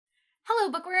Hello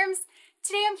bookworms!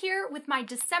 Today I'm here with my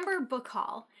December book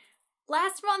haul.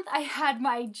 Last month I had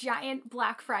my giant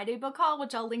Black Friday book haul,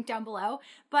 which I'll link down below,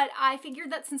 but I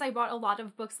figured that since I bought a lot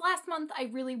of books last month, I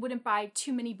really wouldn't buy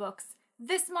too many books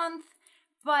this month,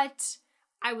 but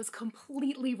I was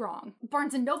completely wrong.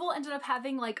 Barnes & Noble ended up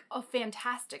having like a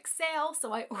fantastic sale,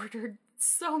 so I ordered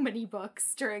so many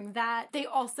books during that. They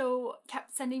also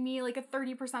kept sending me like a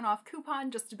 30% off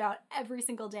coupon just about every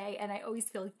single day, and I always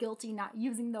feel guilty not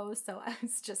using those, so I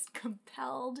was just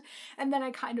compelled. And then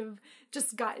I kind of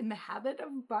just got in the habit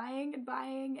of buying and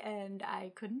buying, and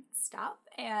I couldn't stop.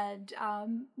 And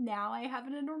now I have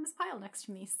an enormous pile next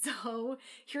to me. So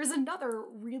here's another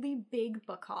really big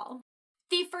book haul.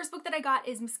 The first book that I got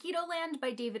is Mosquitoland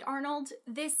by David Arnold.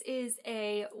 This is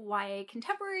a YA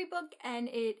contemporary book, and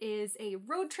it is a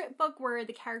road trip book where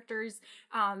the characters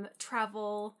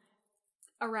travel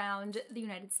around the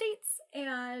United States,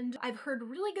 and I've heard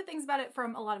really good things about it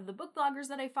from a lot of the book bloggers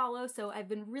that I follow, so I've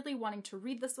been really wanting to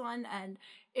read this one, and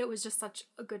it was just such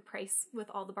a good price with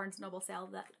all the Barnes & Noble sale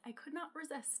that I could not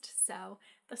resist, so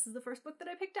this is the first book that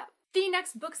I picked up. The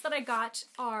next books that I got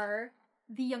are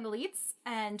The Young Elites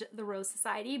and The Rose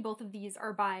Society. Both of these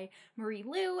are by Marie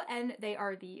Lu, and they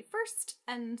are the first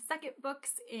and second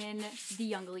books in the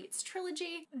Young Elites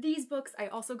trilogy. These books I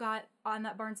also got on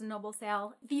that Barnes & Noble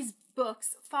sale. These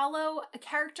books follow a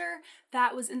character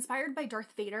that was inspired by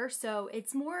Darth Vader, so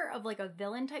it's more of like a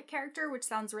villain type character, which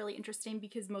sounds really interesting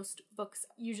because most books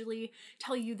usually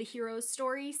tell you the hero's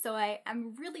story, so I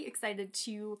am really excited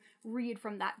to read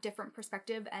from that different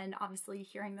perspective, and obviously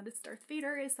hearing that it's Darth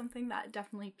Vader is something that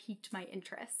definitely piqued my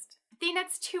interest. The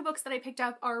next two books that I picked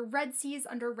up are Red Seas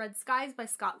Under Red Skies by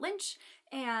Scott Lynch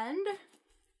and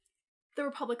The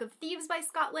Republic of Thieves by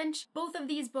Scott Lynch. Both of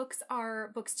these books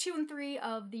are books 2 and 3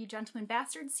 of the Gentleman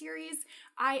Bastard series.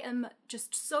 I am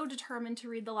just so determined to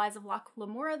read The Lies of Locke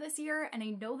Lamora this year, and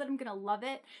I know that I'm gonna love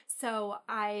it, so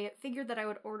I figured that I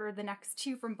would order the next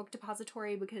two from Book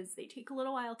Depository because they take a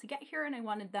little while to get here and I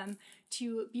wanted them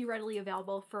to be readily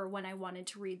available for when I wanted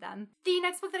to read them. The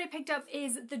next book that I picked up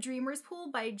is The Dreamer's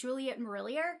Pool by Juliette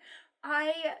Marillier.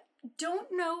 I don't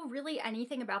know really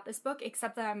anything about this book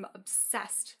except that I'm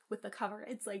obsessed with the cover.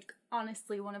 It's like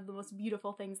honestly one of the most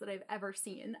beautiful things that I've ever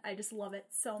seen. I just love it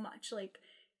so much. Like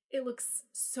it looks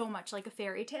so much like a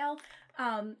fairy tale.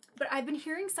 But I've been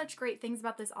hearing such great things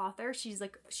about this author. She's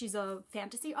a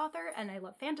fantasy author and I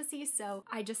love fantasy, so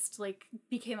I just like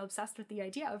became obsessed with the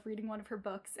idea of reading one of her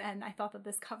books, and I thought that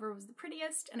this cover was the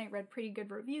prettiest and I read pretty good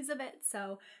reviews of it,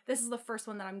 so this is the first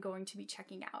one that I'm going to be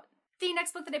checking out. The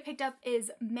next book that I picked up is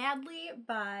Madly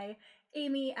by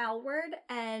Amy Alward,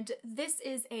 and this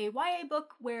is a YA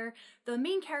book where the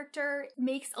main character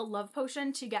makes a love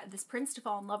potion to get this prince to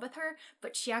fall in love with her,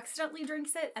 but she accidentally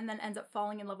drinks it and then ends up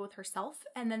falling in love with herself,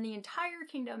 and then the entire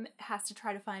kingdom has to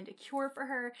try to find a cure for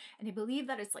her, and I believe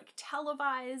that it's like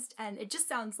televised, and it just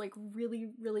sounds like really,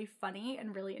 really funny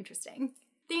and really interesting.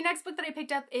 The next book that I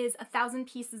picked up is 1,000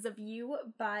 Pieces of You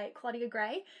by Claudia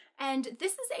Gray, and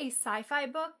this is a sci-fi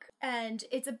book, and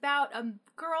it's about a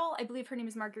girl, I believe her name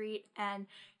is Marguerite, and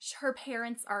her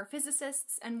parents are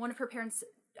physicists, and one of her parents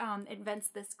invents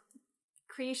this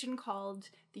creation called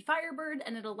the Firebird,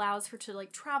 and it allows her to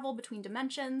like travel between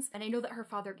dimensions, and I know that her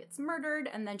father gets murdered,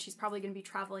 and then she's probably going to be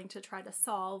traveling to try to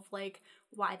solve like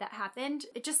why that happened.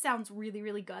 It just sounds really,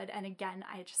 really good, and again,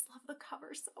 I just love the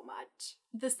cover so much.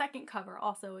 The second cover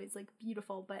also is like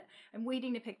beautiful, but I'm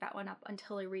waiting to pick that one up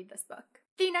until I read this book.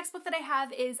 The next book that I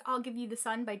have is I'll Give You the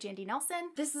Sun by Jandy Nelson.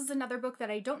 This is another book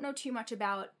that I don't know too much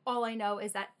about. All I know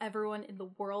is that everyone in the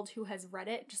world who has read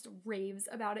it just raves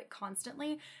about it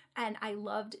constantly, and I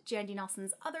loved Jandy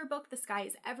Nelson's other book, The Sky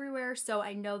is Everywhere, so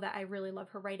I know that I really love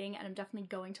her writing, and I'm definitely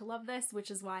going to love this, which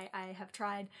is why I have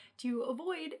tried to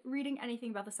avoid reading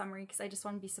anything about the summary because I just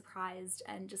want to be surprised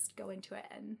and just go into it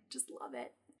and just love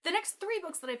it. The next 3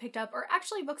 books that I picked up are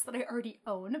actually books that I already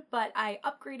own, but I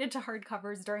upgraded to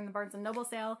hardcovers during the Barnes & Noble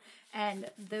sale,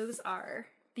 and those are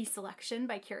The Selection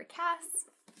by Kira Cass,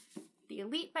 The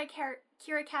Elite by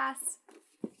Kira Cass,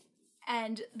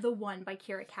 and The One by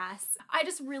Kira Cass. I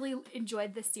just really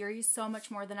enjoyed this series so much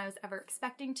more than I was ever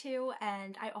expecting to,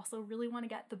 and I also really want to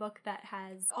get the book that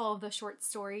has all of the short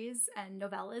stories and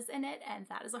novellas in it, and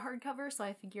that is a hardcover, so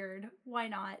I figured why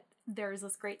not? There's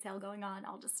this great sale going on,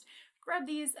 I'll just grab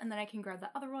these and then I can grab the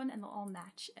other one and they'll all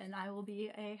match and I will be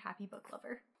a happy book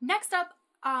lover. Next up,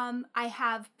 I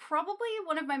have probably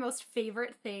one of my most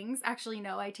favorite things. Actually,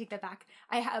 no, I take that back.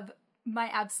 I have my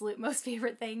absolute most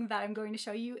favorite thing that I'm going to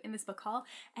show you in this book haul,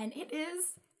 and it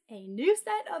is a new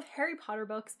set of Harry Potter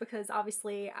books because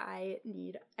obviously I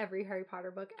need every Harry Potter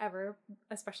book ever,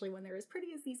 especially when they're as pretty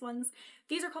as these ones.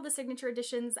 These are called the signature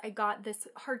editions. I got this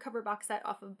hardcover box set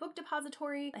off of Book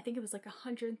Depository. I think it was like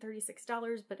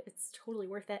 $136, but it's totally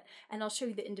worth it. And I'll show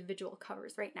you the individual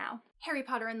covers right now. Harry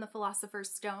Potter and the Philosopher's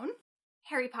Stone,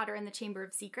 Harry Potter and the Chamber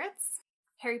of Secrets,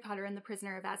 Harry Potter and the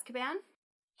Prisoner of Azkaban,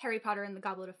 Harry Potter and the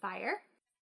Goblet of Fire,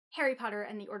 Harry Potter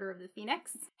and the Order of the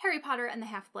Phoenix, Harry Potter and the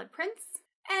Half-Blood Prince,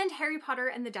 and Harry Potter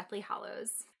and the Deathly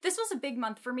Hallows. This was a big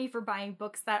month for me for buying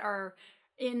books that are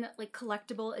in like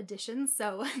collectible editions,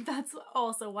 so that's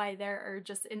also why there are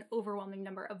just an overwhelming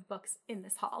number of books in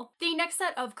this haul. The next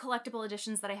set of collectible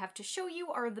editions that I have to show you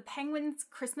are the Penguin's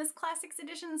Christmas Classics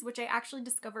editions, which I actually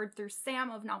discovered through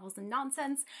Sam of Novels and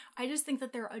Nonsense. I just think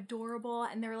that they're adorable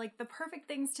and they're like the perfect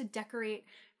things to decorate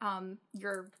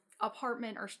your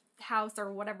apartment or house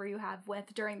or whatever you have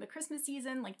with during the Christmas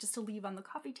season, like just to leave on the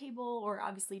coffee table or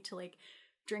obviously to like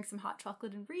drink some hot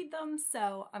chocolate and read them.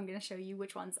 So I'm gonna show you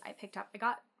which ones I picked up.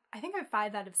 I think I have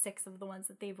 5 out of 6 of the ones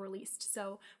that they've released,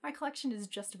 so my collection is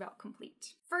just about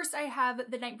complete. First, I have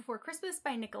The Night Before Christmas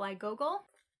by Nikolai Gogol,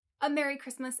 A Merry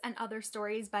Christmas and Other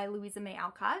Stories by Louisa May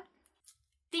Alcott,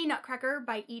 The Nutcracker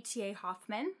by E.T.A.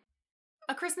 Hoffman,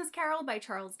 A Christmas Carol by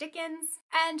Charles Dickens,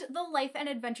 and The Life and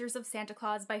Adventures of Santa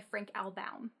Claus by Frank L.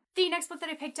 Baum. The next book that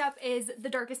I picked up is The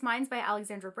Darkest Minds by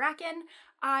Alexandra Bracken.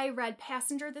 I read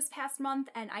Passenger this past month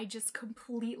and I just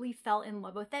completely fell in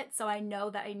love with it, so I know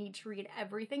that I need to read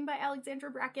everything by Alexandra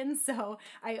Bracken, so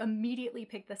I immediately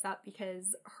picked this up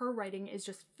because her writing is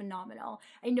just phenomenal.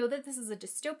 I know that this is a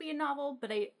dystopian novel,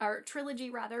 or trilogy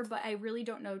rather, but I really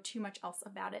don't know too much else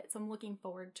about it, so I'm looking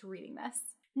forward to reading this.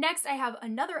 Next, I have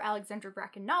another Alexandra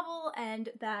Bracken novel, and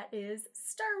that is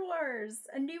Star Wars: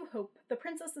 A New Hope, The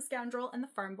Princess, the Scoundrel, and the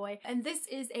Farm Boy. And this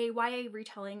is a YA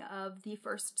retelling of the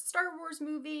first Star Wars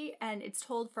movie, and it's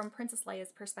told from Princess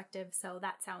Leia's perspective, so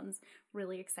that sounds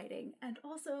really exciting. And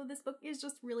also, this book is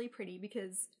just really pretty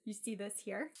because you see this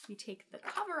here. You take the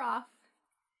cover off,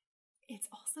 it's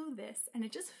also this, and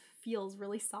it just feels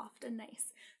really soft and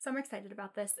nice. So I'm excited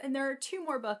about this. And there are 2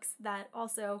 more books that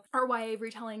also are YA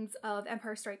retellings of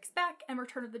Empire Strikes Back and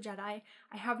Return of the Jedi.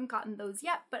 I haven't gotten those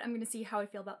yet, but I'm gonna see how I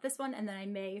feel about this one, and then I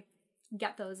may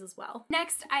get those as well.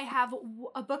 Next, I have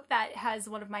a book that has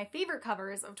one of my favorite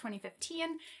covers of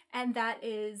 2015, and that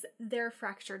is Their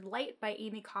Fractured Light by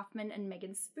Amy Kaufman and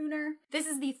Megan Spooner. This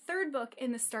is the 3rd book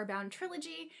in the Starbound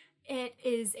trilogy. It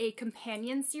is a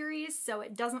companion series, so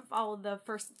it doesn't follow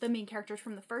the main characters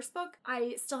from the first book.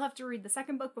 I still have to read the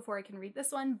 2nd book before I can read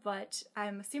this one, but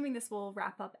I'm assuming this will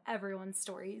wrap up everyone's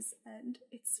stories, and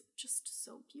it's just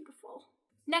so beautiful.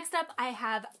 Next up, I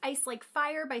have Ice Like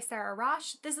Fire by Sarah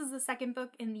Rosh. This is the 2nd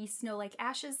book in the Snow Like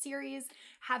Ashes series.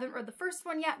 Haven't read the first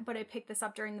one yet, but I picked this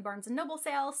up during the Barnes & Noble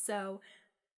sale, so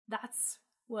that's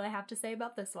what I have to say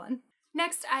about this one.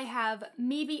 Next, I have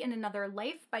Maybe in Another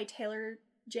Life by Taylor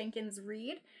Jenkins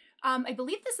Reid. I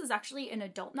believe this is actually an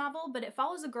adult novel, but it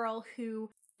follows a girl who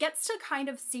gets to kind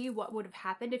of see what would have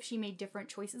happened if she made different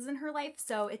choices in her life.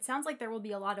 So it sounds like there will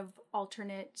be a lot of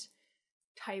alternate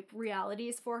type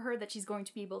realities for her that she's going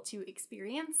to be able to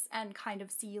experience and kind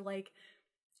of see like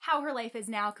how her life is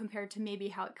now compared to maybe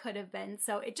how it could have been.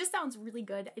 So it just sounds really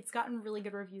good. It's gotten really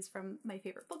good reviews from my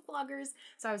favorite book bloggers,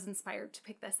 so I was inspired to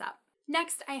pick this up.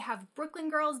 Next, I have Brooklyn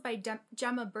Girls by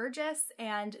Gemma Burgess,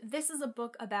 and this is a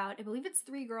book about, I believe it's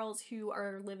 3 girls who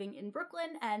are living in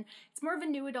Brooklyn, and it's more of a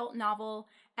new adult novel,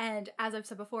 and as I've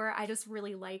said before, I just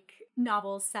really like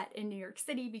novels set in New York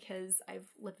City because I've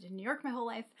lived in New York my whole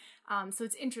life, so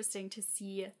it's interesting to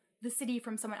see the city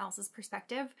from someone else's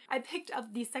perspective. I picked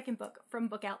up the 2nd book from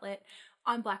Book Outlet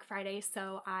on Black Friday,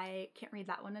 so I can't read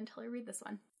that one until I read this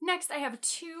one. Next, I have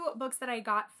 2 books that I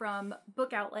got from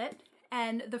Book Outlet.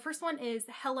 And the first one is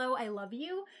Hello, I Love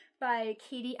You by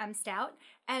Katie M. Stout.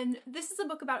 And this is a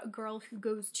book about a girl who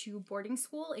goes to boarding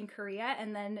school in Korea,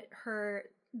 and then her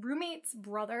roommate's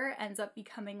brother ends up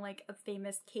becoming like a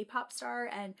famous K-pop star,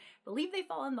 and I believe they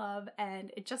fall in love,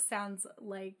 and it just sounds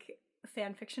like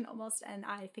fan fiction almost, and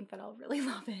I think that I'll really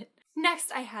love it.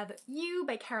 Next, I have You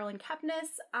by Carolyn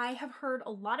Kepnes. I have heard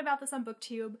a lot about this on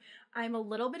BookTube. I'm a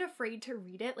little bit afraid to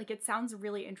read it. Like, it sounds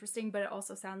really interesting, but it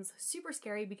also sounds super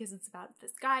scary because it's about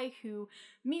this guy who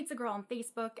meets a girl on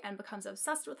Facebook and becomes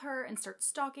obsessed with her and starts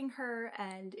stalking her,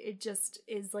 and it just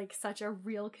is like such a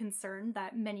real concern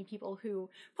that many people who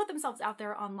put themselves out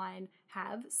there online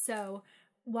have. So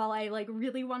while I like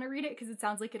really want to read it because it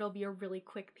sounds like it'll be a really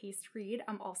quick-paced read,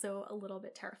 I'm also a little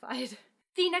bit terrified.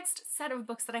 The next set of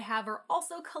books that I have are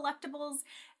also collectibles,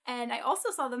 and I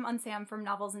also saw them on Sam from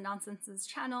Novels and Nonsense's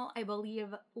channel. I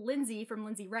believe Lindsay from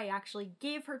Lindsay Ray actually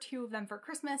gave her 2 of them for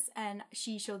Christmas, and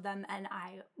she showed them, and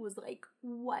I was like,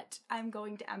 what? I'm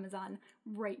going to Amazon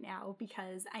right now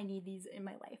because I need these in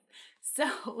my life.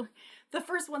 So the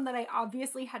first one that I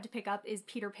obviously had to pick up is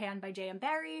Peter Pan by J.M.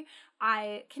 Barrie.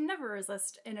 I can never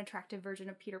resist an attractive version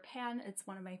of Peter Pan. It's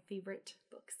one of my favorite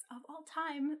books of all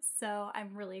time, so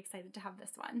I'm really excited to have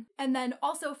this one. And then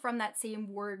also from that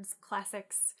same Words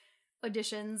Classics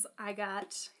editions, I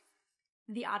got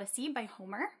The Odyssey by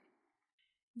Homer.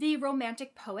 The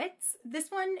Romantic Poets. This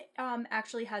one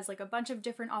actually has like a bunch of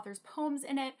different authors' poems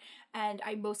in it, and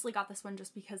I mostly got this one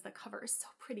just because the cover is so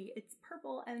pretty. It's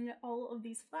purple and all of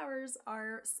these flowers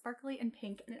are sparkly and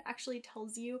pink, and it actually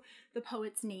tells you the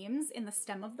poets' names in the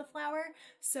stem of the flower.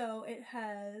 So it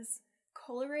has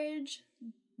Coleridge,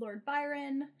 Lord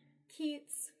Byron,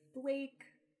 Keats, Blake,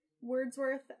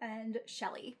 Wordsworth, and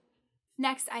Shelley.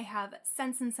 Next I have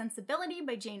Sense and Sensibility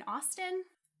by Jane Austen,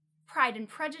 Pride and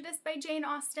Prejudice by Jane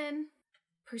Austen,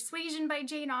 Persuasion by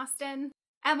Jane Austen,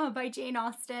 Emma by Jane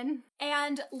Austen,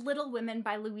 and Little Women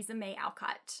by Louisa May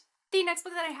Alcott. The next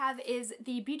book that I have is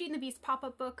the Beauty and the Beast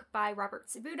pop-up book by Robert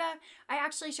Sabuda. I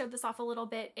actually showed this off a little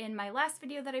bit in my last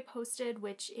video that I posted,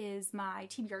 which is my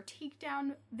TBR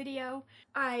takedown video.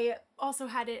 I also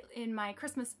had it in my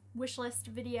Christmas wishlist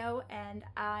video, and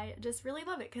I just really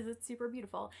love it because it's super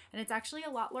beautiful. And it's actually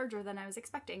a lot larger than I was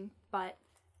expecting, but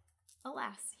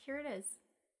alas, here it is.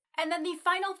 And then the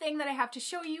final thing that I have to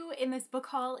show you in this book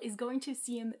haul is going to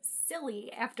seem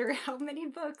silly after how many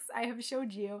books I have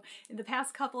showed you in the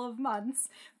past couple of months,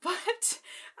 but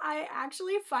I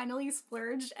actually finally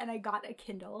splurged and I got a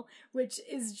Kindle, which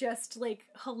is just like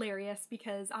hilarious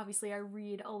because obviously I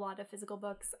read a lot of physical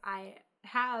books. I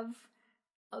have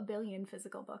a billion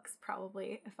physical books,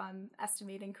 probably, if I'm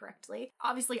estimating correctly.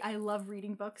 Obviously, I love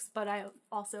reading books, but I'm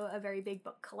also a very big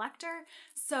book collector,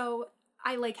 so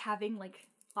I like having like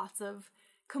lots of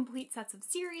complete sets of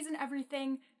series and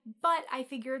everything, but I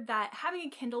figured that having a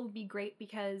Kindle would be great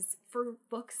because for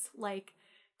books like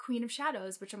Queen of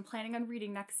Shadows, which I'm planning on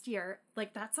reading next year,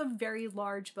 like that's a very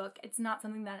large book. It's not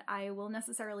something that I will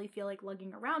necessarily feel like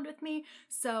lugging around with me,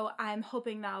 so I'm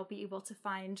hoping that I'll be able to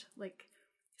find like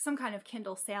some kind of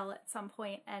Kindle sale at some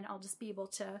point and I'll just be able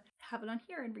to have it on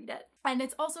here and read it. And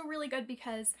it's also really good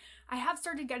because I have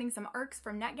started getting some ARCs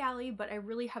from NetGalley, but I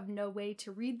really have no way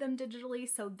to read them digitally,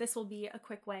 so this will be a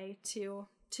quick way to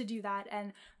do that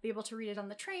and be able to read it on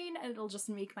the train, and it'll just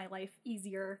make my life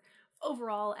easier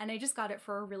overall. And I just got it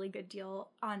for a really good deal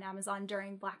on Amazon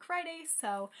during Black Friday,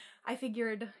 so I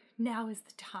figured now is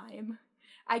the time.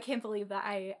 I can't believe that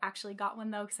I actually got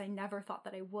one though, because I never thought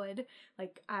that I would.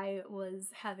 Like, I was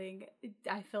having,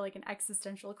 I feel like an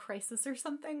existential crisis or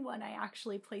something when I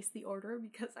actually placed the order,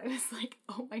 because I was like,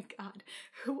 oh my god,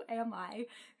 who am I?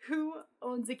 Who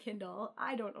owns a Kindle?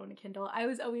 I don't own a Kindle. I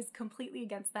was always completely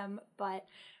against them, but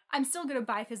I'm still gonna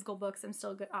buy physical books. I'm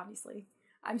still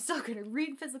gonna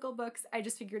read physical books. I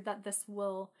just figured that this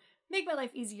will make my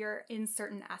life easier in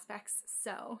certain aspects,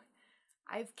 so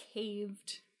I've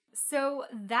caved. So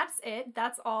that's it.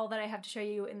 That's all that I have to show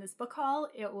you in this book haul.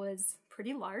 It was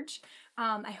pretty large.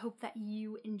 I hope that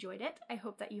you enjoyed it. I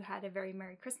hope that you had a very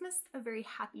Merry Christmas, a very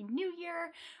Happy New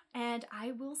Year, and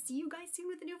I will see you guys soon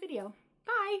with a new video.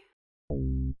 Bye!